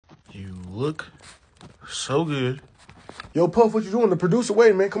look so good. Yo, Puff, what you doing? The producer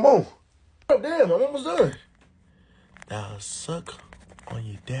waiting, man. Come on. Oh, damn, I'm almost done. Now suck on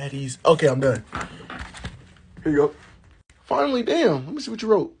your daddy's. Okay, I'm done. Here you go. Finally, damn. Let me see what you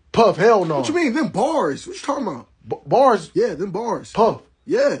wrote. Puff, hell no. What you mean? Them bars. What you talking about? Bars? Yeah, them bars. Puff.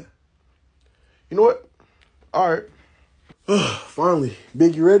 Yeah. You know what? All right. Finally.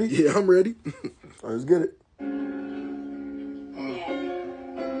 Big, you ready? Yeah, I'm ready. All right, let's get it.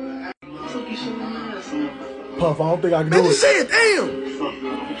 Puff, I don't think I can do it. Man, just say it. Damn. When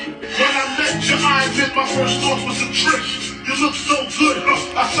I met your eyes in, my first thought was a trick. You look so good,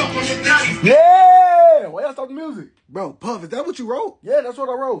 I suck on your daddy. Yeah! Why y'all stop the music? Bro, Puff, is that what you wrote? Yeah, that's what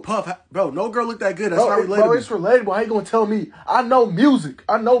I wrote. Puff, bro, no girl look that good. That's not relatable. Bro, it's relatable. How you gonna tell me? I know music.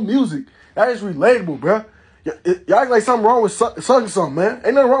 That is relatable, bro. Y'all act like something wrong with sucking something, man.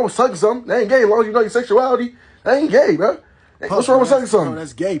 Ain't nothing wrong with sucking something. That ain't gay as long as you know your sexuality. That ain't gay, bro. Puff, What's wrong with sucking something? Bro,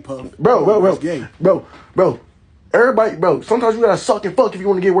 that's gay, Puff. Bro. That's gay. Bro. Everybody, bro, sometimes you gotta suck and fuck if you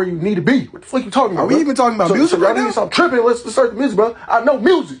want to get where you need to be. What the fuck you talking about, Are we even talking about music right right now? now? Need to stop tripping. Let's start the music, bro. I know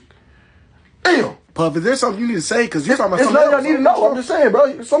music. Damn. Puff, is there something you need to say? Because you're talking about It's something nothing I need to know. I'm just saying,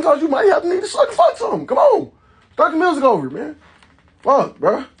 bro. Sometimes you might have to need to suck and fuck something. Come on. Start the music over, man. Fuck,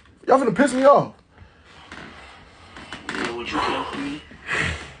 bro. Y'all finna piss me off. You know what you care for me?